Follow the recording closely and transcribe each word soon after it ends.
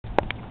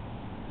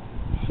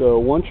So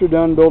once you're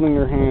done building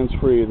your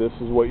hands-free, this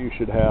is what you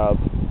should have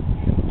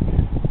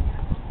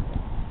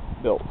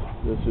built.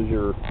 This is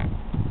your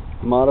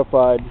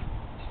modified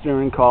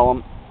steering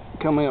column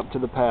coming up to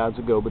the pads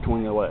that go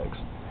between your legs.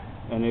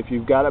 And if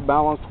you've got it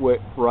balanced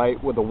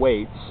right with the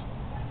weights,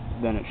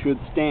 then it should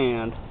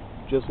stand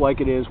just like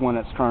it is when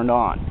it's turned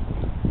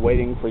on,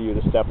 waiting for you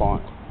to step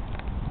on it.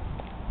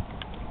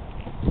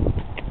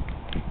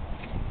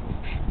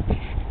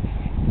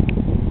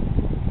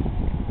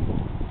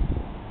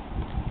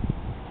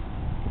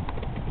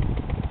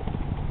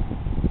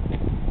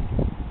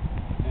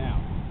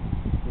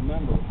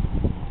 Remember,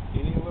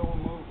 any little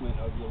movement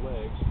of your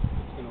legs,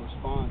 it's going to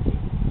respond to.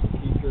 So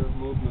keep your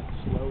movement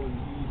slow and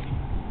easy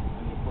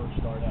when you first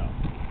start out.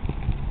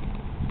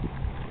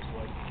 Just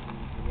like to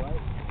the right,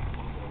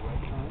 get a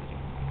right turn,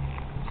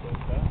 just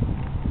like that.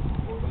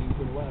 Or lean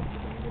to the left,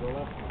 you're going to get a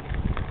left turn.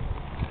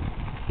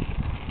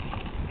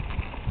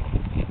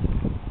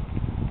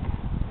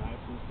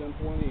 Nice and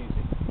simple and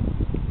easy.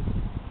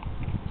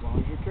 As long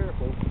as you're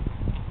careful,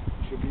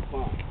 you should be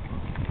fine.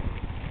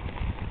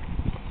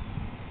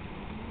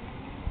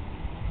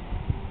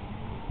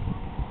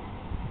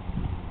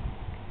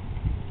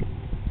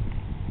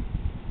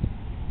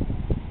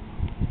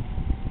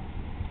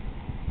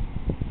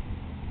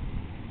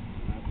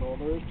 All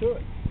there is to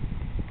it.